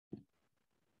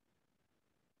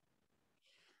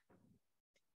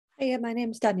Hey, my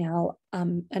name's Danielle.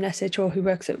 I'm an SHO who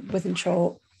works at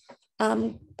Wythenshawe.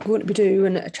 I'm going to be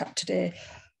doing a chat today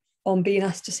on being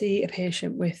asked to see a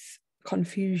patient with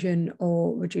confusion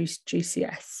or reduced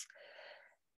GCS.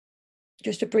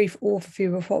 Just a brief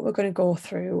overview of what we're going to go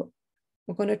through.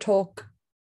 We're going to talk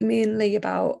mainly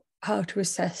about how to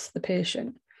assess the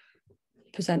patient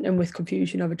presenting with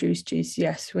confusion or reduced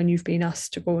GCS when you've been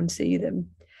asked to go and see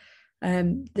them.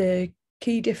 The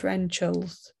key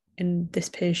differentials in this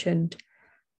patient,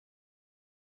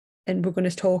 and we're going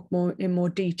to talk in more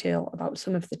detail about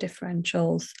some of the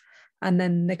differentials, and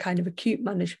then the kind of acute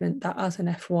management that as an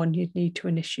F1 you'd need to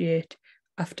initiate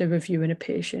after reviewing a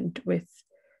patient with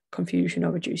confusion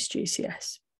or reduced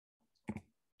GCS.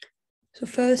 So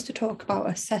first, to talk about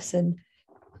assessing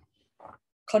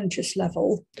conscious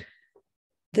level,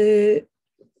 the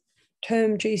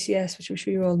term GCS, which I'm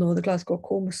sure you all know, the Glasgow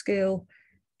Coma Scale,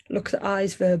 looks at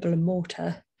eyes, verbal and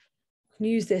motor. We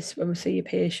can use this when we see a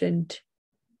patient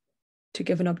to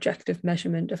give an objective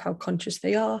measurement of how conscious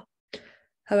they are.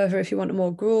 However, if you want a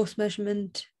more gross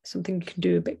measurement, something you can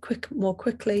do a bit more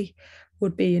quickly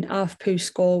would be an AVPU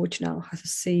score, which now has a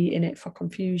C in it for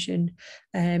confusion.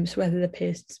 So whether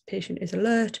the patient is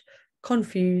alert,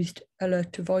 confused,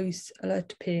 alert to voice, alert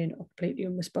to pain, or completely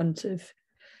unresponsive.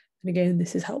 And again,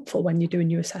 this is helpful when you're doing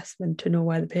your assessment to know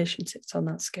where the patient sits on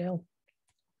that scale.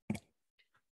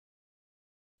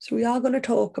 So we are going to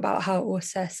talk about how to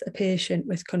assess a patient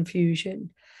with confusion.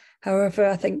 However,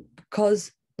 I think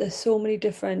because there's so many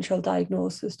differential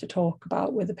diagnoses to talk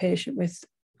about with a patient with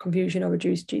confusion or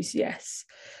reduced GCS,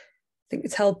 I think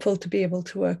it's helpful to be able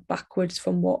to work backwards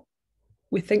from what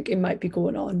we think it might be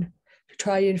going on to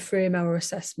try and frame our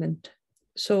assessment.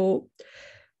 So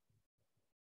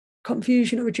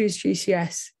confusion or reduced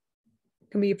GCS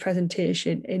can be a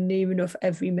presentation in near enough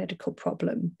every medical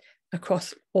problem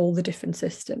across all the different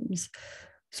systems.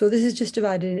 So this is just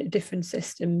divided into different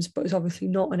systems, but it's obviously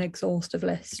not an exhaustive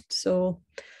list. So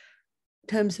in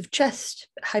terms of chest,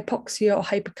 hypoxia or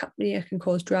hypercapnia can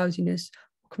cause drowsiness,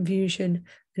 confusion,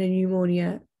 and a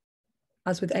pneumonia,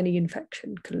 as with any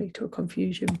infection, can lead to a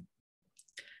confusion.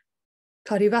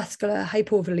 Cardiovascular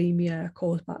hypovolemia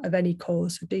caused of any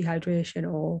cause, so dehydration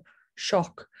or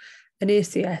shock, an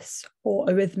ACS or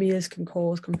arrhythmias can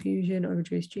cause confusion or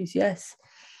reduced GCS.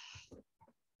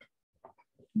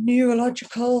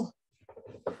 Neurological,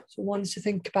 so ones to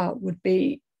think about would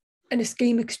be an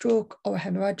ischemic stroke or a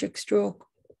hemorrhagic stroke,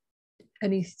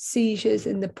 any seizures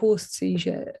in the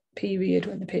post-seizure period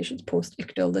when the patient's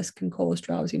post-ictal, this can cause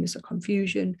drowsiness or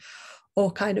confusion,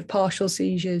 or kind of partial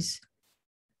seizures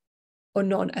or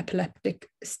non-epileptic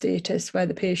status where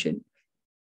the patient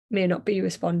may not be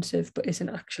responsive but isn't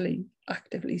actually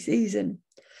actively seizing.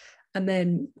 And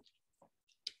then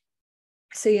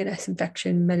CNS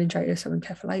infection, meningitis or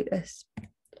encephalitis.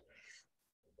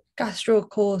 Gastro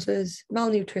causes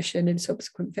malnutrition and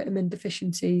subsequent vitamin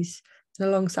deficiencies. And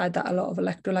alongside that, a lot of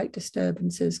electrolyte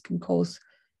disturbances can cause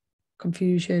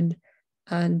confusion,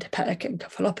 and hepatic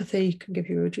encephalopathy can give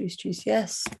you a reduced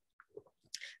GCS.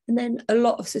 And then a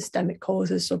lot of systemic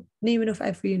causes, so near enough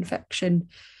every infection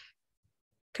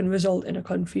can result in a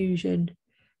confusion.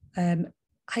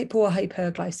 Hypo or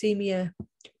hyperglycemia,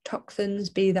 toxins,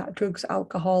 be that drugs,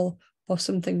 alcohol, or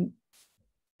something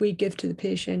we give to the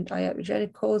patient,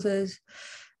 iatrogenic causes,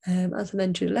 as I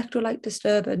mentioned, electrolyte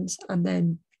disturbance, and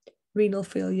then renal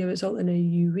failure resulting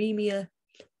in uremia,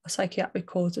 or psychiatric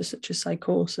causes such as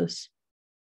psychosis.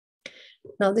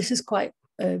 Now, this is quite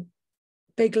a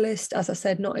big list, as I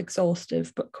said, not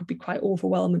exhaustive, but could be quite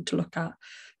overwhelming to look at.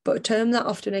 But a term that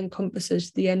often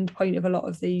encompasses the end point of a lot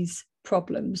of these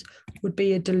problems would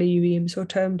be a delirium, so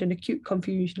termed an acute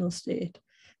confusional state.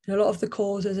 And a lot of the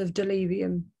causes of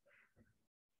delirium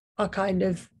are kind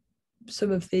of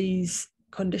some of these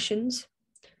conditions.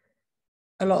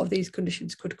 A lot of these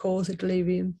conditions could cause a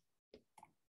delirium.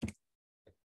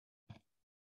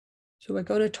 So we're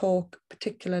going to talk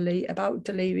particularly about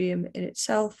delirium in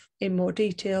itself in more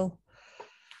detail.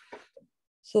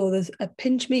 So there's a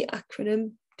PINCH-ME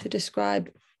acronym to describe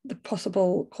the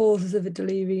possible causes of a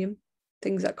delirium,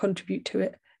 things that contribute to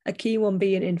it. A key one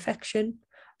being infection,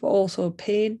 but also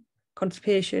pain,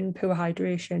 constipation, poor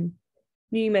hydration,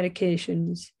 new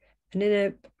medications, and in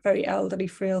a very elderly,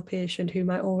 frail patient who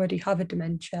might already have a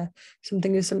dementia,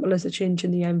 something as simple as a change in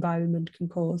the environment can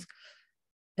cause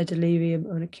a delirium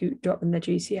or an acute drop in the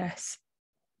GCS.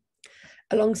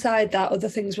 Alongside that, other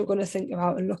things we're going to think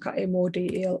about and look at in more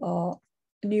detail are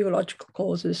neurological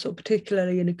causes, so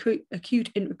particularly an acute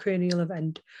intracranial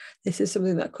event. This is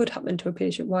something that could happen to a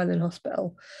patient while in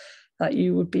hospital, that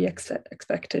you would be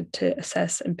expected to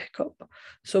assess and pick up.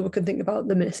 So we can think about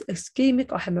them as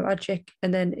ischemic or hemorrhagic.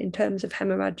 And then in terms of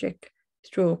hemorrhagic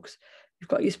strokes, you've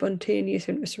got your spontaneous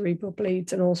intracerebral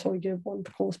bleeds and also your one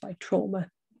caused by trauma.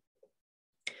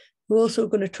 We're also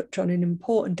going to touch on an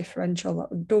important differential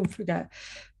that we don't forget,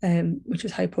 which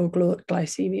is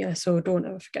hypoglycemia. So don't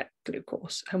ever forget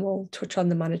glucose, and we'll touch on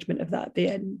the management of that at the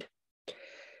end.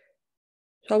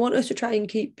 So I want us to try and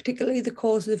keep particularly the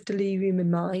causes of delirium in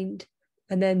mind,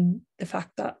 and then the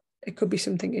fact that it could be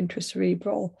something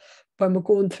intracerebral when we're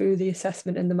going through the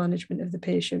assessment and the management of the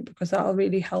patient, because that'll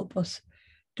really help us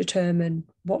determine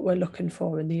what we're looking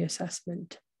for in the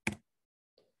assessment.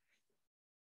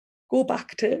 Go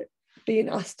back to being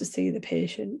asked to see the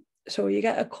patient. So you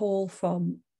get a call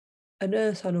from a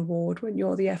nurse on a ward when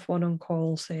you're the F1 on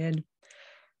call saying,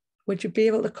 would you be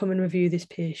able to come and review this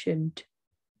patient?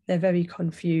 They're very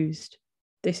confused.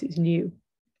 This is new.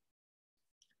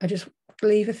 I just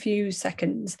leave a few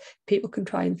seconds. People can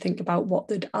try and think about what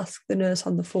they'd ask the nurse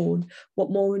on the phone,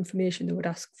 what more information they would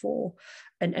ask for,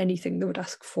 and anything they would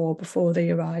ask for before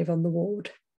they arrive on the ward.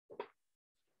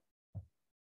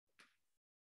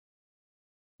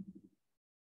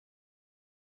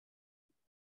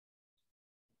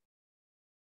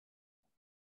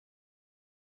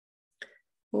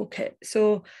 Okay,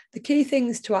 so the key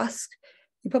things to ask,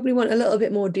 you probably want a little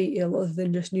bit more detail other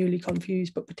than just newly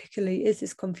confused, but particularly, is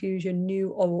this confusion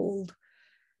new or old?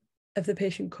 If the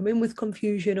patient come in with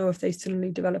confusion, or if they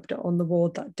suddenly developed it on the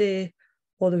ward that day,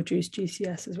 or the reduced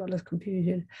GCS as well as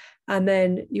confusion. And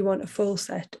then you want a full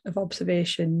set of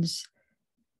observations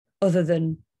other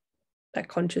than that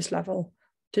conscious level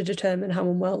to determine how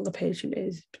unwell the patient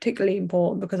is, particularly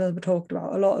important because, as we talked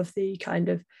about, a lot of the kind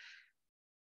of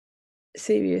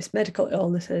serious medical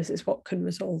illnesses is what can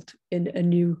result in a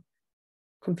new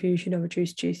confusion or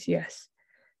reduced GCS.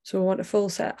 So we want a full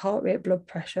set heart rate, blood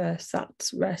pressure,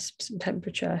 SATs, resps, and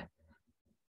temperature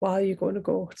while you're going to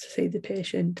go to see the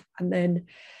patient. And then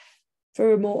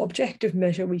for a more objective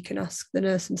measure, we can ask the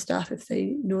nurse and staff if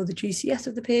they know the GCS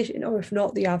of the patient, or if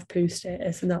not, the AV-POO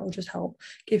status, and that will just help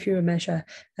give you a measure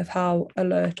of how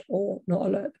alert or not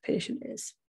alert the patient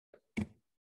is.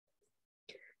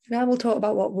 Now we'll talk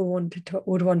about what we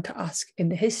would want to ask in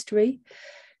the history.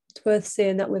 It's worth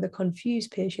saying that with a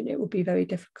confused patient, it would be very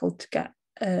difficult to get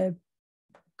a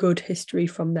good history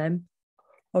from them,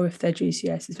 or if their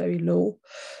GCS is very low.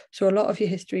 So a lot of your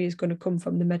history is going to come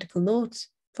from the medical notes,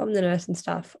 from the nurse and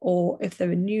staff, or if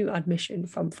they're a new admission,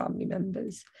 from family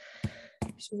members.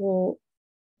 So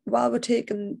while we're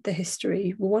taking the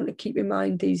history, we want to keep in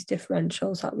mind these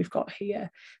differentials that we've got here,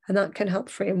 and that can help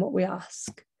frame what we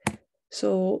ask.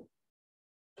 So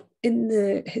in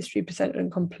the history presented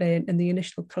and complaint and the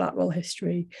initial collateral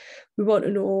history, we want to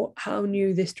know how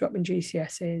new this drop in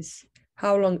GCS is,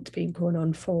 how long it's been going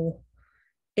on for.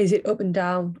 Is it up and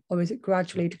down, or is it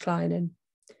gradually declining?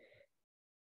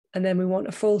 And then we want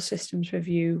a full systems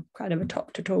review, kind of a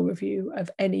top-to-toe review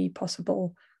of any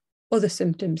possible other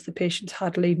symptoms the patient's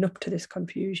had leading up to this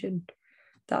confusion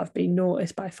that have been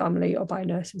noticed by family or by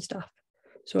nurse and staff.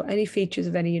 So any features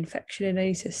of any infection in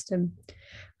any system,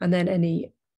 and then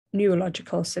any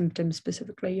neurological symptoms,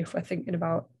 specifically if we're thinking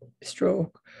about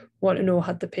stroke, want to know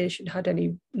had the patient had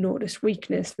any noticed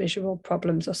weakness, visual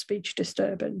problems, or speech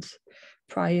disturbance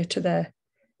prior to their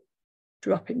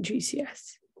drop in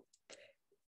GCS.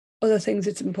 Other things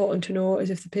it's important to know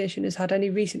is if the patient has had any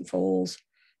recent falls,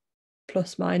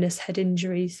 plus minus head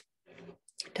injuries,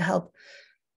 to help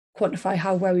quantify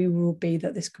how worried we will be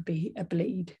that this could be a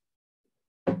bleed.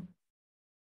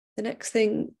 The next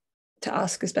thing to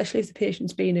ask, especially if the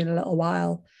patient's been in a little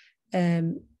while,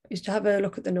 is to have a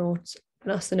look at the notes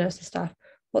and ask the nurse and staff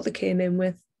what they came in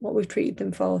with, what we've treated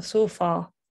them for so far,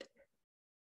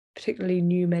 particularly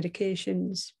new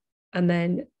medications, and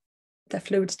then their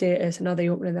fluid status and are they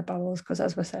opening their bowels, because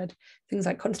as we said, things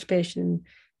like constipation,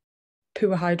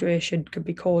 poor hydration could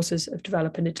be causes of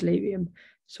developing a delirium.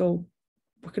 So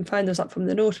we can find those out from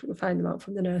the notes, we can find them out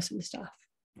from the nurse and the staff.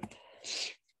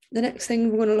 The next thing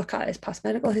we're going to look at is past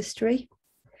medical history.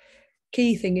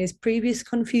 Key thing is previous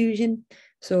confusion.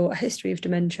 So a history of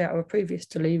dementia or a previous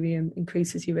delirium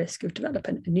increases your risk of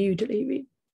developing a new delirium.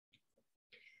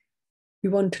 We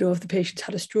want to know if the patient's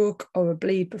had a stroke or a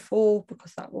bleed before,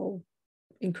 because that will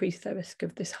increase their risk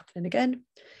of this happening again.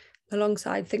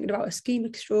 Alongside thinking about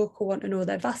ischemic stroke, we want to know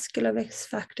their vascular risk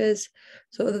factors.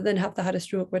 So other than have they had a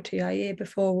stroke or TIA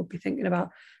before, we'll be thinking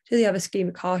about, do they have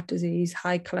ischemic heart disease,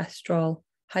 high cholesterol,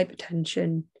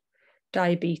 hypertension,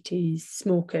 diabetes,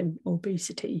 smoking,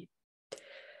 obesity.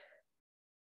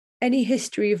 any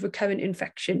history of recurrent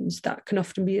infections that can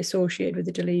often be associated with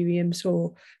the delirium.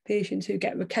 So patients who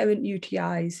get recurrent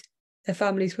UTIs, their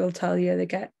families will tell you they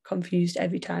get confused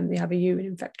every time they have a urine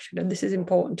infection. And this is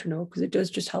important to know because it does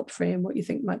just help frame what you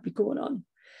think might be going on.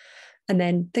 And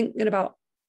then thinking about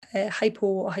hypo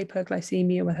or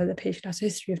hyperglycemia, whether the patient has a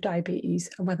history of diabetes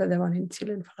and whether they're on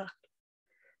insulin for that.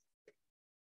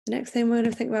 The next thing we're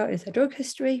going to think about is their drug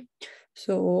history.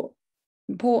 So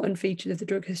important features of the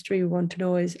drug history we want to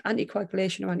know is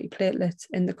anticoagulation or antiplatelets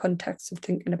in the context of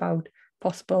thinking about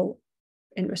possible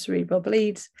intracerebral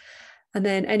bleeds, and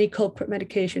then any culprit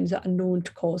medications that are known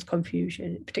to cause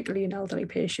confusion, particularly in elderly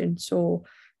patients. So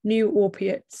new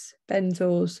opiates,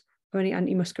 benzos, or any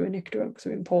antimuscarinic drugs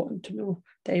are important to know.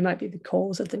 They might be the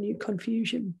cause of the new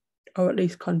confusion, or at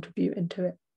least contributing to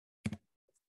it.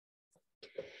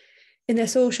 In their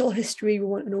social history, we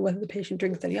want to know whether the patient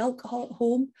drinks any alcohol at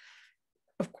home.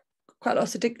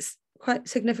 Quite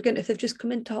significant if they've just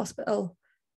come into hospital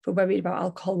for worried about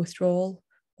alcohol withdrawal,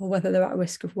 or whether they're at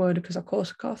risk of Wernicke's or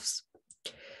Korsakoff's.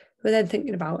 We're then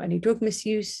thinking about any drug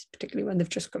misuse, particularly when they've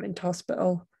just come into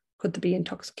hospital. Could they be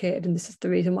intoxicated? And this is the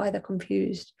reason why they're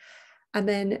confused. And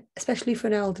then, especially for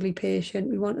an elderly patient,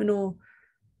 we want to know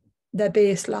their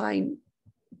baseline.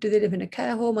 Do they live in a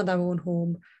care home or their own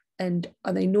home? And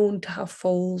are they known to have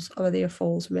falls, or are they a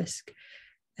falls risk?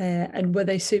 And were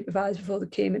they supervised before they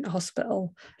came into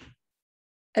hospital?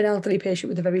 An elderly patient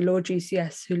with a very low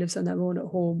GCS who lives on their own at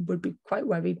home would be quite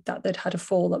worried that they'd had a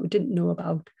fall that we didn't know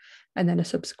about and then a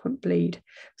subsequent bleed.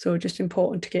 So just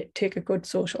important to take a good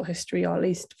social history, or at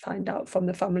least find out from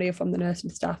the family or from the nursing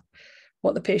staff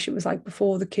what the patient was like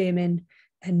before they came in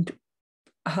and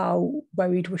how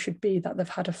worried we should be that they've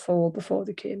had a fall before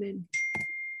they came in.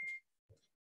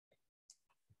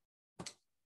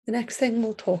 The next thing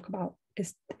we'll talk about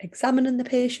is examining the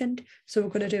patient. So we're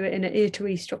going to do it in an A to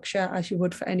E structure as you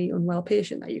would for any unwell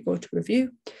patient that you go to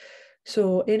review.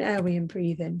 So in airway and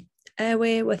breathing.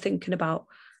 Airway, we're thinking about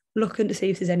looking to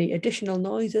see if there's any additional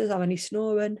noises or any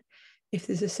snoring, if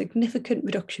there's a significant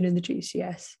reduction in the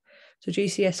GCS. So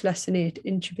GCS less than 8,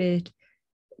 intubate.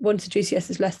 Once the GCS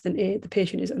is less than 8, the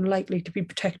patient is unlikely to be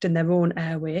protecting their own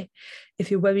airway. If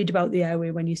you're worried about the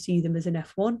airway when you see them as an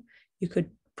F1, you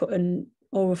could put an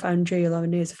oropharyngeal or a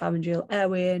nasopharyngeal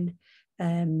airway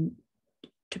in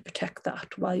to protect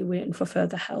that while you're waiting for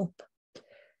further help. In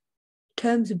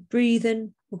terms of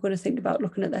breathing, we're going to think about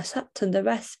looking at their SATs and their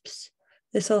RESPs.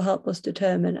 This will help us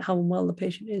determine how unwell the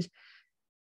patient is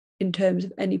in terms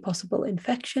of any possible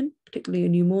infection, particularly a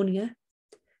pneumonia.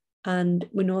 And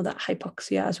we know that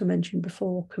hypoxia, as we mentioned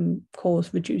before, can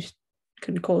cause reduced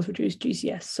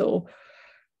GCS. So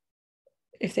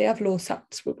if they have low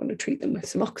SATs, we're going to treat them with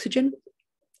some oxygen.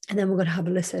 And then we're going to have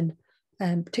a listen,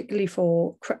 particularly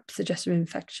for Krebs suggestive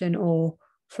infection or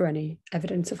for any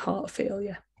evidence of heart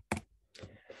failure.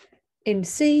 In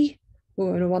C, we're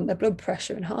going to want their blood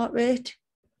pressure and heart rate,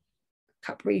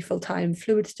 capillary fill time,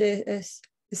 fluid status.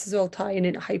 This is all tying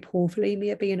into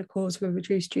hypovolemia being a cause of a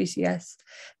reduced GCS.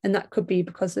 And that could be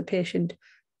because the patient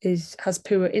has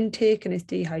poor intake and is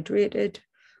dehydrated,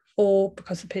 or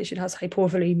because the patient has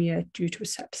hypovolemia due to a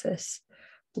sepsis.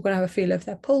 We're going to have a feel of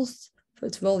their pulse for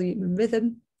its volume and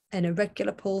rhythm, and a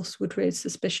regular pulse would raise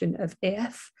suspicion of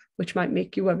AF, which might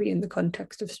make you worry in the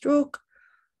context of stroke,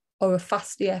 or a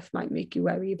fast AF might make you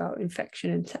worry about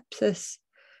infection and sepsis.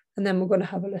 And then we're going to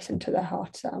have a listen to their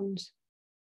heart sounds.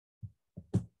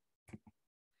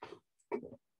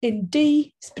 In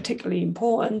D, it's particularly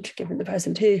important given the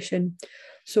presentation.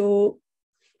 So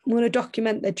I'm going to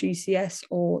document their GCS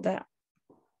or their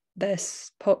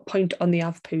point on the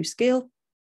AVPU scale.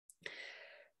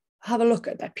 Have a look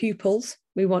at their pupils.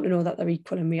 We want to know that they're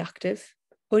equal and reactive.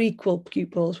 Unequal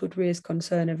pupils would raise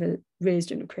concern of a raised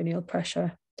intracranial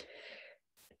pressure.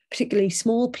 Particularly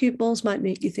small pupils might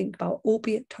make you think about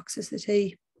opiate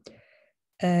toxicity,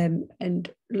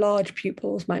 and large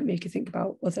pupils might make you think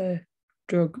about other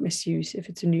drug misuse if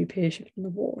it's a new patient in the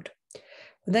ward.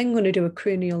 We're then going to do a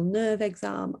cranial nerve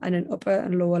exam and an upper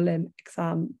and lower limb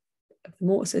exam of the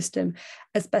motor system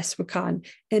as best we can.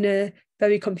 In a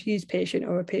very confused patient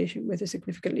or a patient with a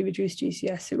significantly reduced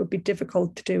GCS, it would be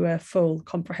difficult to do a full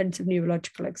comprehensive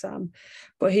neurological exam.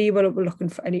 But here we're looking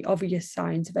for any obvious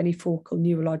signs of any focal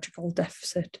neurological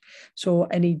deficit. So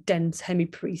any dense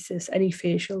hemiparesis, any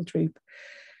facial droop,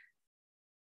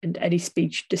 and any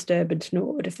speech disturbance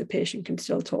noted if the patient can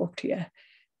still talk to you.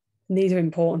 And these are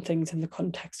important things in the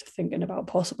context of thinking about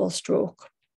possible stroke.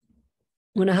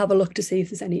 I'm going to have a look to see if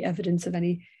there's any evidence of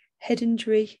any head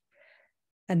injury.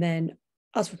 And then,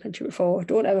 as we mentioned before,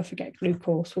 don't ever forget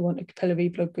glucose. We want a capillary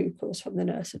blood glucose from the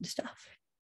nurse and staff.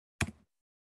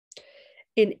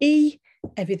 In E,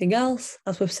 everything else,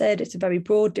 as we've said, it's a very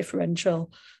broad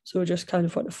differential. So we just kind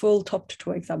of want a full top to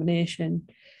toe examination,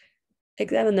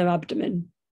 examine their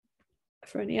abdomen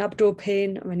for any abdominal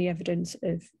pain or any evidence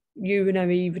of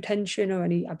urinary retention or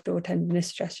any abdominal tenderness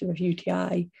suggestive of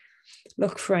UTI,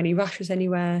 look for any rashes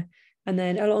anywhere. And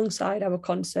then alongside our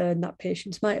concern that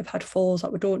patients might have had falls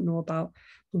that we don't know about,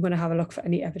 we're going to have a look for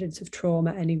any evidence of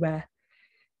trauma anywhere,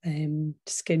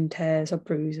 skin tears or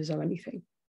bruises or anything.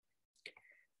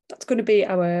 That's going to be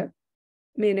our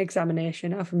main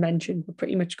examination. As I mentioned, we're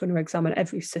pretty much going to examine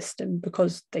every system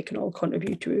because they can all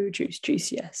contribute to a reduced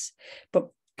GCS, but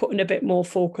putting a bit more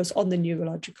focus on the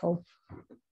neurological,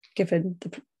 given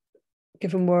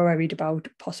we're worried about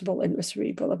possible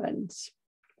intracerebral events.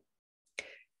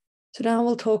 So now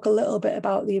we'll talk a little bit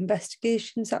about the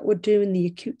investigations that we'll do in the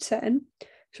acute setting.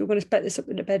 So we're going to split this up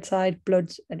into bedside,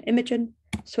 bloods and imaging.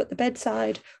 So at the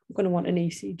bedside, we're going to want an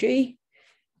ECG.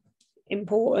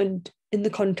 Important in the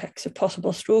context of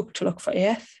possible stroke to look for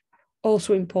AF.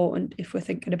 Also important if we're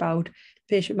thinking about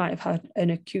the patient might have had an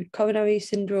acute coronary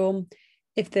syndrome.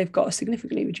 If they've got a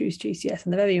significantly reduced GCS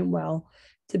and they're very unwell,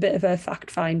 it's a bit of a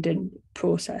fact-finding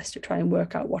process to try and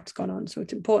work out what's gone on. So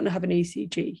it's important to have an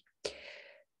ECG.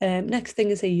 Next thing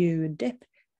is a U and dip.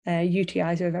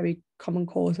 UTIs are a very common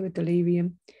cause of a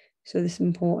delirium. So this is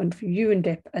important for U and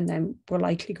dip, and then we're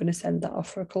likely going to send that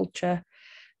off for a culture.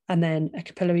 And then a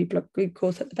capillary blood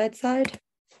glucose at the bedside.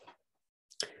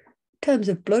 In terms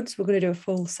of bloods, we're going to do a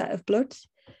full set of bloods.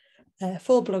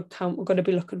 Full blood count, we're going to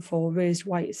be looking for raised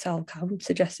white cell count,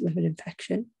 suggestive of an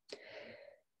infection.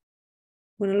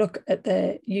 We're going to look at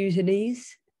the U's and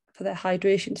E's for their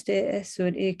hydration status, so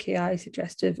an AKI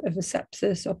suggestive of a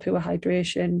sepsis or poor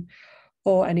hydration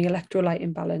or any electrolyte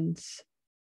imbalance.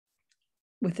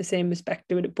 With the same respect,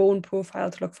 doing a bone profile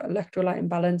to look for electrolyte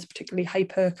imbalance, particularly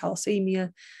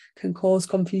hypercalcemia, can cause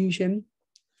confusion.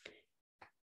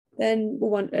 Then we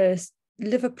want a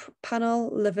liver panel,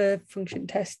 liver function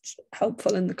tests,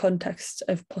 helpful in the context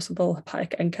of possible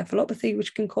hepatic encephalopathy,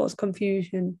 which can cause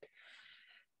confusion.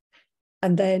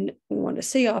 And then we want a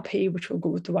CRP, which will go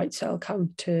with the white cell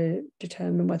count to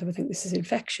determine whether we think this is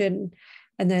infection.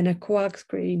 And then a coag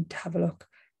screen to have a look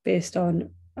based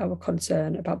on our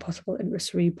concern about possible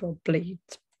intracerebral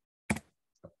bleeds. In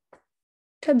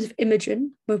terms of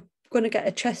imaging, we're going to get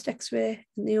a chest x-ray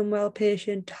in the unwell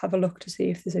patient to have a look to see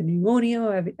if there's a pneumonia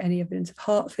or any evidence of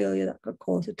heart failure that could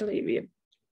cause a delirium.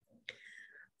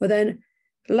 We're then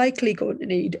likely going to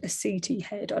need a CT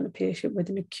head on a patient with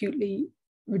an acutely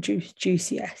reduced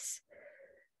GCS.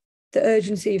 The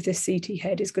urgency of this CT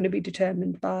head is going to be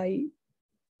determined by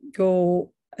your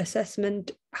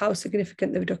assessment, how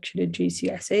significant the reduction in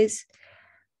GCS is,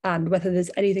 and whether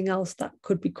there's anything else that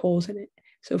could be causing it.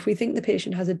 So if we think the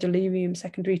patient has a delirium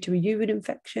secondary to a urine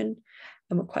infection,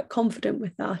 and we're quite confident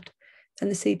with that, then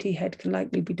the CT head can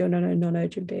likely be done on a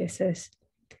non-urgent basis.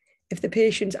 If the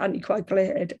patient's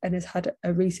anticoagulated and has had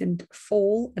a recent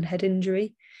fall and head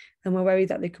injury, and we're worried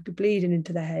that they could be bleeding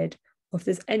into the head, or if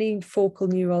there's any focal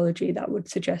neurology that would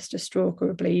suggest a stroke or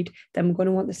a bleed, then we're going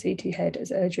to want the CT head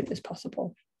as urgent as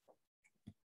possible.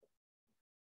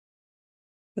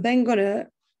 We're then going to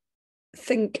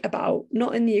think about,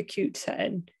 not in the acute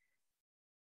setting,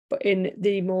 but in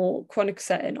the more chronic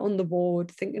setting on the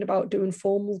ward, thinking about doing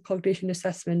formal cognition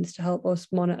assessments to help us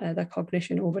monitor their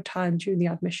cognition over time during the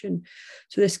admission.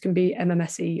 So this can be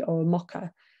MMSE or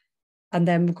MOCA. And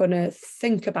then we're going to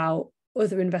think about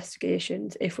other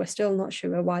investigations if we're still not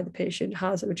sure why the patient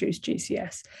has a reduced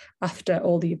GCS after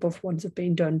all the above ones have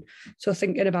been done. So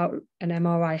thinking about an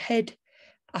MRI head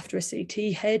after a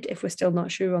CT head, if we're still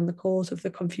not sure on the cause of the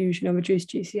confusion or reduced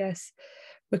GCS.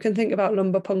 We can think about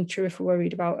lumbar puncture if we're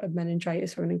worried about a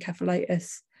meningitis or an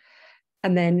encephalitis.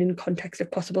 And then in context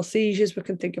of possible seizures, we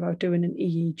can think about doing an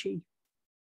EEG.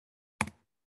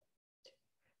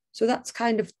 So that's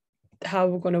kind of how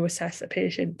we're going to assess a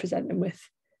patient presenting with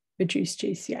reduced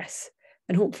GCS.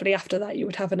 And hopefully after that, you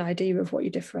would have an idea of what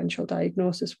your differential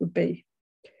diagnosis would be.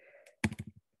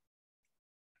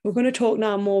 We're going to talk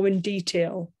now more in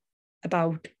detail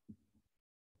about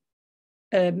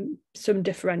some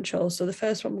differentials. So the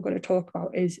first one we're going to talk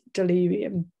about is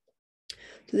delirium.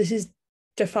 So this is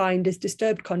defined as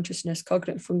disturbed consciousness,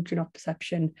 cognitive function or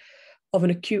perception of an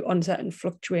acute onset and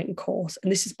fluctuating course.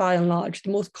 And this is by and large the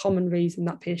most common reason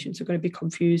that patients are going to be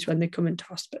confused when they come into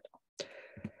hospital.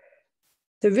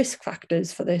 The risk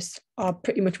factors for this are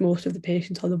pretty much most of the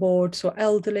patients on the ward. So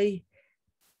elderly,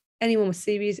 anyone with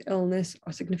serious illness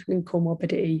or significant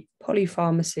comorbidity,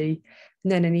 polypharmacy,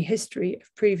 and then any history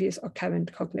of previous or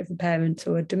current cognitive impairment,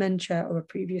 so a dementia or a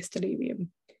previous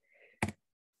delirium.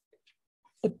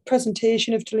 The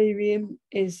presentation of delirium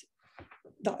is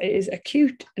that it is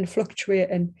acute and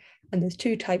fluctuating, and there's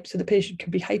two types. So the patient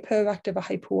can be hyperactive or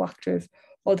hypoactive,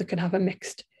 or they can have a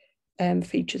mixed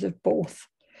features of both.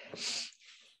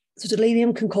 So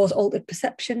delirium can cause altered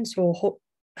perception, so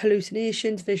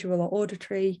hallucinations, visual or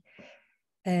auditory,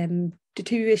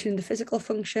 deterioration in the physical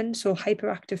function. So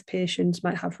hyperactive patients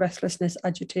might have restlessness,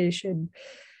 agitation,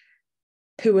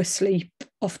 poor sleep,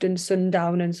 often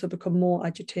sundown, and so become more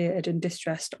agitated and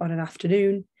distressed on an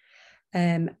afternoon.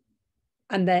 And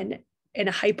then in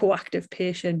a hypoactive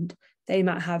patient, they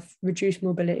might have reduced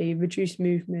mobility, reduced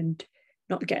movement,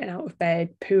 not getting out of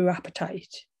bed, poor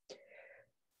appetite.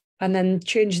 And then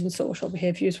changes in social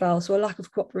behaviour as well. So a lack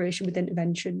of cooperation with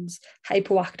interventions.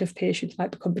 Hypoactive patients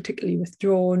might become particularly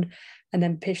withdrawn, and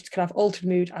then patients can have altered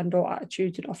mood and or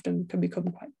attitudes and often can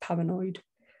become quite paranoid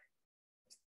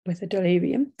with a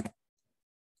delirium.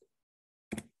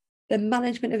 The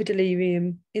management of a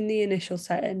delirium in the initial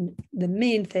setting, the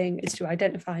main thing is to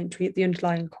identify and treat the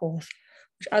underlying cause,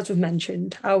 which, as we've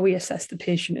mentioned, how we assess the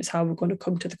patient is how we're going to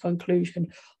come to the conclusion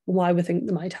on why we think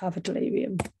they might have a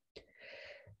delirium.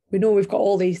 We know we've got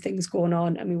all these things going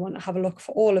on and we want to have a look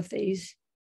for all of these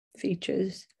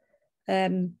features.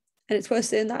 And it's worth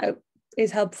saying that it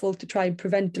is helpful to try and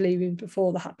prevent delirium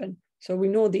before they happen. So we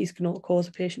know these can all cause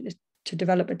a patient to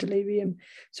develop a delirium.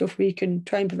 So if we can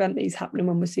try and prevent these happening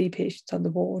when we see patients on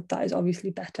the ward, that is obviously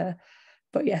better.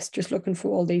 But yes, just looking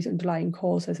for all these underlying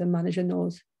causes and managing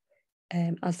those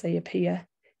as they appear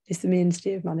is the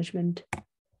mainstay of management.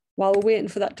 While we're waiting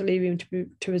for that delirium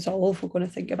to resolve, we're going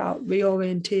to think about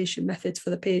reorientation methods for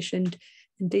the patient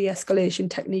and de-escalation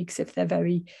techniques if they're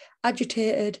very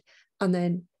agitated, and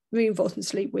then reinforcing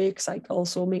sleep-wake cycle,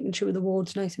 so making sure the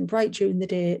ward's nice and bright during the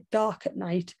day, dark at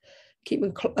night,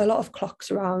 keeping a lot of clocks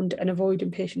around and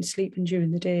avoiding patients sleeping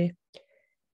during the day.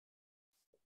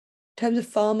 In terms of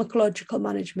pharmacological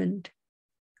management,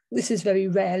 this is very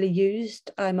rarely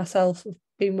used. I myself have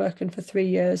been working for 3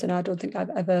 years and I don't think I've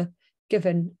ever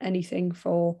given anything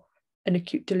for an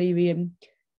acute delirium.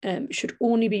 Should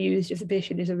only be used if the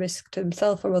patient is a risk to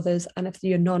himself or others and if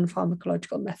your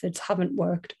non-pharmacological methods haven't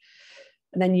worked.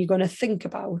 And then you're going to think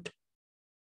about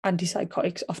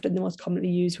antipsychotics. Often the most commonly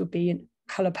used would be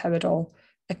haloperidol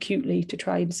acutely to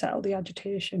try and settle the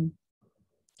agitation.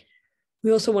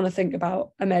 We also want to think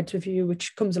about a meds review,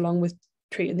 which comes along with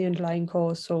treating the underlying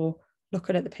cause. So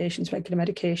looking at the patient's regular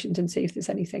medications and see if there's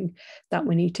anything that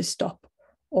we need to stop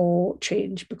or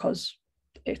change because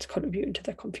it's contributing to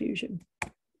their confusion.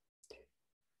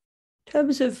 In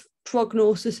terms of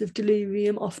prognosis of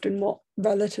delirium, often what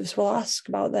relatives will ask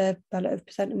about their relative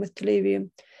presenting with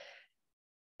delirium.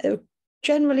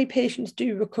 Generally, patients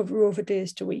do recover over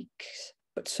days to weeks,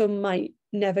 but some might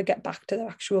never get back to their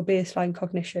actual baseline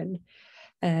cognition.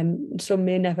 Some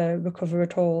may never recover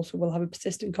at all, so will have a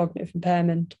persistent cognitive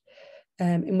impairment,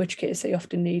 in which case they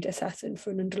often need assessing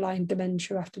for an underlying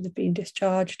dementia after they've been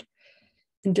discharged.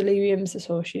 And delirium is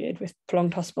associated with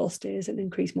prolonged hospital stays and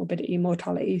increased morbidity and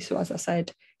mortality. So as I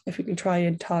said, if we can try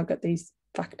and target these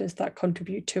factors that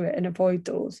contribute to it and avoid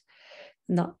those,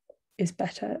 and that is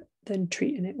better than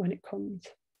treating it when it comes.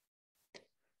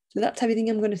 So that's everything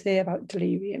I'm going to say about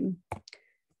delirium.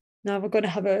 Now we're going to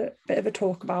have a bit of a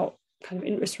talk about kind of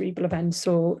intracerebral events,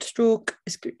 so stroke,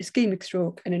 ischemic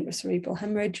stroke and intracerebral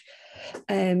hemorrhage.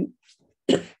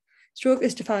 Stroke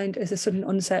is defined as a sudden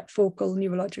onset focal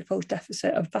neurological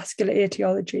deficit of vascular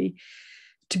etiology.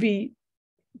 To be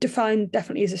defined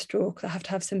definitely as a stroke, they have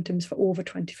to have symptoms for over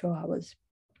 24 hours.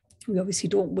 We obviously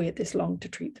don't wait this long to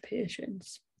treat the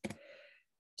patients.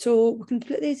 So we can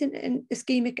split these in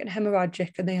ischemic and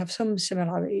hemorrhagic, and they have some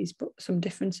similarities but some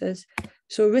differences.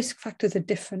 So risk factors are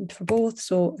different for both.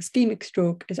 So ischemic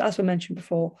stroke is, as we mentioned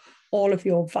before, all of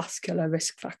your vascular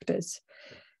risk factors.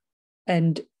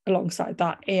 And alongside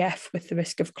that, AF with the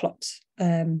risk of clots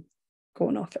going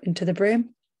off into the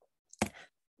brain.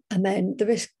 And then the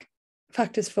risk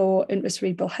factors for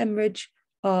intracerebral hemorrhage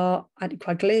are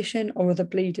anticoagulation or other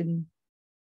bleeding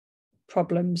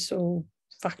problems, so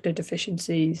factor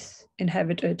deficiencies,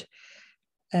 inherited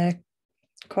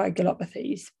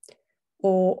coagulopathies,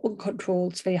 or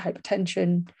uncontrolled severe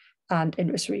hypertension and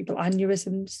intracerebral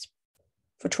aneurysms.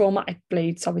 For traumatic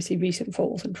bleeds, obviously recent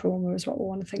falls and trauma is what we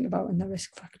want to think about in the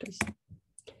risk factors.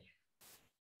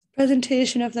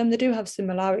 Presentation of them, they do have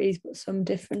similarities but some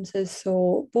differences.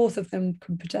 So both of them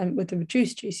can present with the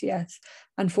reduced GCS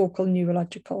and focal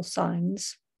neurological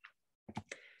signs.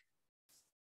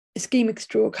 Ischemic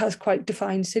stroke has quite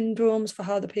defined syndromes for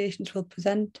how the patients will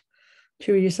present. I'm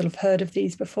sure you'll have heard of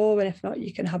these before, and if not,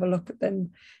 you can have a look at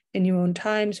them in your own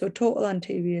time. So total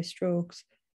anterior strokes,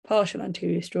 partial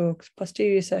anterior strokes,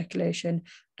 posterior circulation,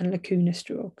 and lacuna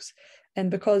strokes. And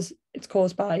because it's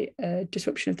caused by a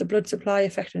disruption of the blood supply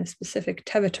affecting a specific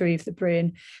territory of the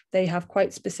brain, they have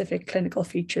quite specific clinical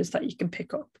features that you can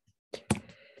pick up.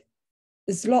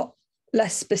 There's a lot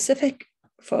less specific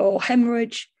for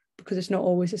hemorrhage because it's not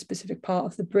always a specific part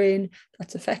of the brain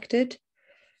that's affected.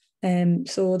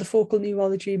 So the focal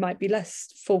neurology might be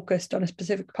less focused on a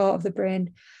specific part of the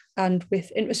brain. And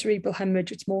with intracerebral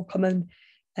hemorrhage, it's more common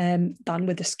than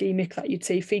with ischemic, that you'd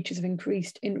see features of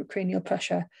increased intracranial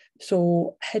pressure.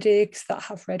 So headaches that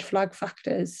have red flag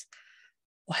factors,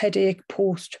 or headache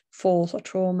post falls or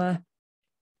trauma,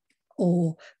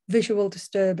 or visual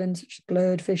disturbance, such as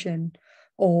blurred vision,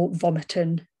 or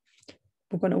vomiting.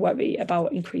 We're going to worry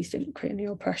about increased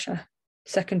intracranial pressure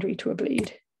secondary to a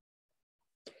bleed.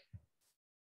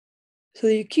 So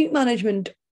the acute management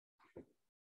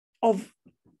of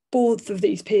both of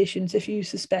these patients, if you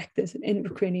suspect there's an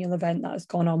intracranial event that has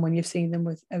gone on when you've seen them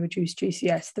with a reduced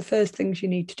GCS, the first things you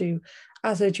need to do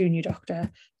as a junior doctor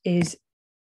is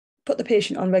put the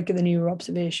patient on regular neuro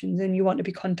observations, and you want to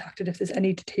be contacted if there's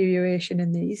any deterioration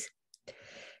in these.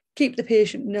 Keep the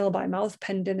patient nil by mouth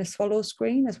pending a swallow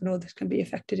screen, as we know this can be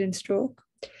affected in stroke,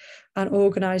 and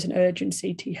organise an urgent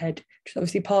CT head, which is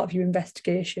obviously part of your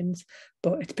investigations,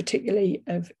 but it's particularly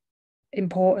of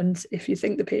importance if you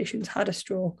think the patient's had a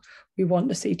stroke. We want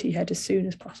the CT head as soon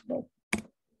as possible.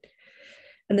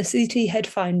 And the CT head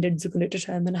findings are going to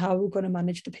determine how we're going to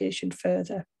manage the patient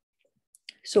further.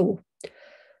 So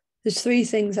there's three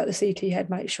things that the CT head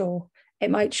might show.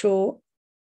 It might show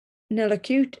nil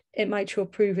acute, it might show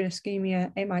proven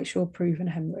ischemia, it might show proven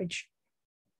hemorrhage.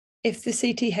 If the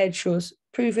CT head shows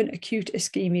proven acute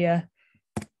ischemia,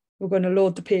 we're going to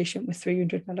load the patient with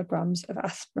 300 milligrams of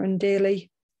aspirin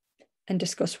daily and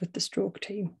discuss with the stroke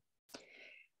team.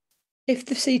 If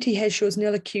the CT head shows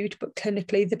nil acute, but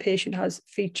clinically the patient has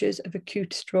features of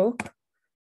acute stroke,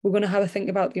 we're going to have a think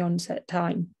about the onset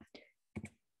time.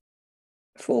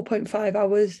 4.5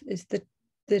 hours is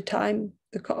the time,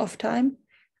 the cut-off time,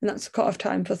 and that's the cut-off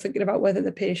time for thinking about whether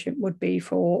the patient would be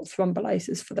for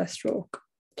thrombolysis for their stroke.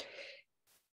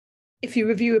 If you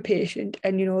review a patient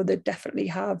and you know they definitely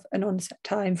have an onset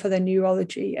time for their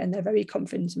neurology and they're very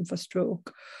convincing for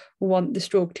stroke, we want the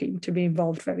stroke team to be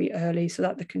involved very early so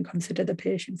that they can consider the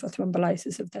patient for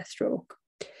thrombolysis of their stroke.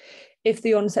 If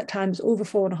the onset time is over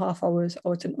 4.5 hours,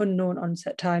 or it's an unknown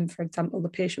onset time, for example, the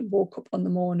patient woke up on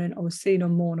the morning or was seen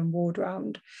on morning ward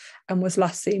round and was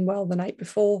last seen well the night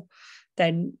before,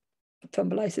 then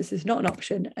thrombolysis is not an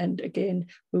option, and again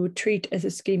we would treat as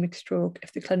ischemic stroke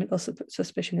if the clinical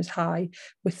suspicion is high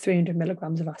with 300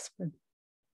 milligrams of aspirin.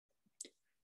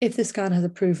 If the scan has a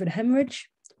proven hemorrhage,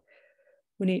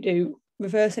 we need to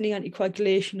reverse any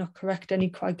anticoagulation or correct any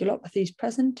coagulopathies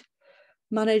present,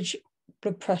 manage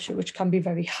blood pressure, which can be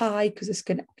very high because this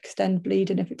can extend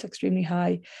bleeding if it's extremely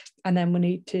high, and then we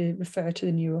need to refer to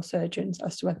the neurosurgeons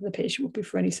as to whether the patient will be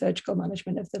for any surgical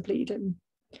management of the bleeding.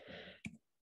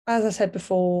 As I said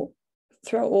before,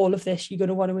 throughout all of this, you're going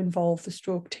to want to involve the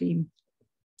stroke team.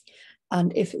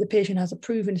 And if the patient has a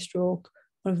proven stroke,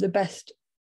 one of the best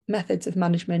methods of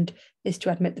management is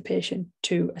to admit the patient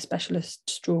to a specialist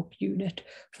stroke unit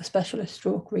for specialist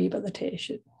stroke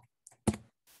rehabilitation.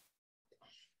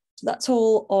 So that's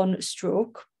all on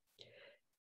stroke.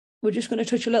 We're just going to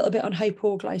touch a little bit on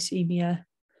hypoglycemia.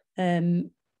 It's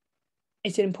an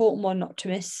important one not to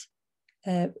miss.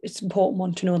 It's an important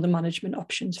one to know the management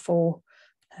options for,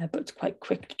 but it's quite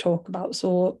quick to talk about.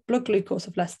 So blood glucose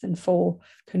of less than 4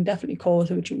 can definitely cause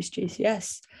a reduced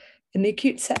GCS. In the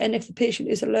acute setting, if the patient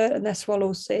is alert and their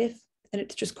swallow's safe and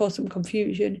it's just caused some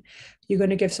confusion, you're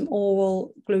going to give some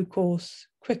oral glucose,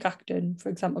 quick acting, for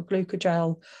example,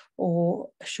 glucogel or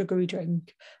a sugary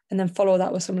drink, and then follow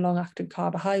that with some long acting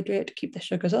carbohydrate to keep the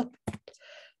sugars up.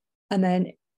 And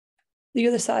then the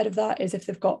other side of that is if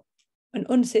they've got an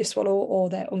unsafe swallow or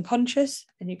they're unconscious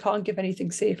and you can't give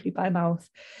anything safely by mouth,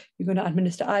 you're going to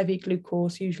administer IV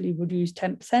glucose, usually would use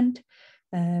 10%.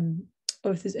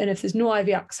 Or if there's no IV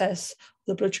access,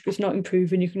 the blood sugar is not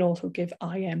improving, you can also give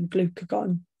IM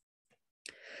glucagon.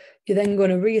 You're then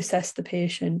going to reassess the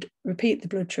patient, repeat the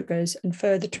blood sugars, and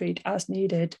further treat as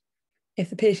needed. If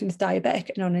the patient's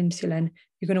diabetic and on insulin,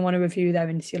 you're going to want to review their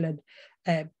insulin,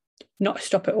 not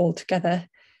stop it altogether,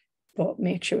 but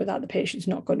make sure that the patient's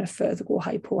not going to further go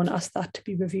hypo, and ask that to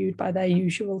be reviewed by their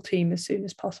usual team as soon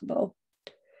as possible.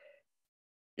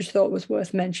 Just thought it was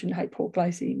worth mentioning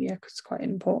hypoglycemia because it's quite an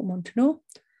important one to know.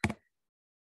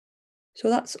 So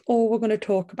that's all we're going to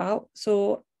talk about.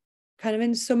 So kind of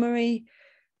in summary,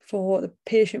 for the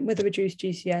patient with a reduced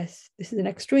GCS, this is an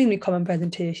extremely common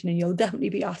presentation and you'll definitely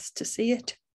be asked to see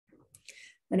it.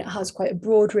 and it has quite a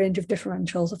broad range of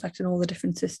differentials affecting all the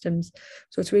different systems.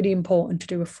 So it's really important to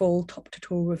do a full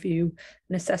top-to-toe review,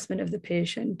 an assessment of the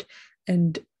patient,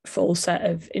 and full set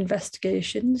of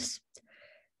investigations.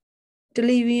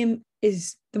 Delirium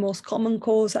is the most common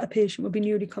cause that a patient will be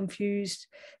newly confused,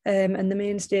 and the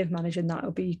mainstay of managing that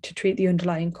will be to treat the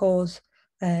underlying cause,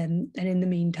 and in the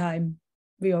meantime,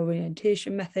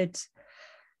 reorientation methods.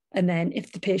 And then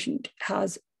if the patient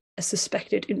has a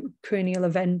suspected intracranial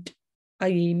event,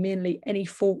 i.e. mainly any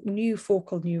new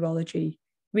focal neurology,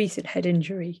 recent head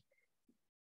injury,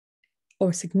 or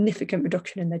a significant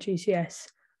reduction in their GCS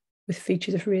with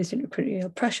features of raised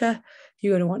intracranial pressure,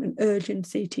 you're going to want an urgent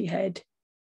CT head,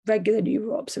 regular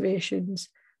neuro observations,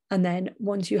 and then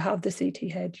once you have the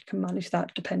CT head, you can manage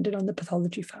that depending on the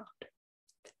pathology found.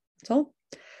 That's all.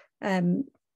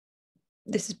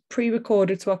 This is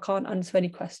pre-recorded, so I can't answer any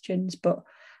questions, but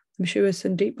I'm sure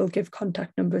Sandeep will give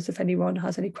contact numbers if anyone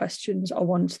has any questions or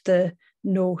wants the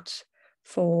notes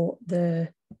for the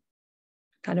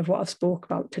kind of what I've spoke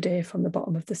about today from the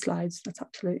bottom of the slides. That's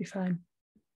absolutely fine.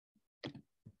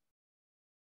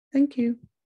 Thank you.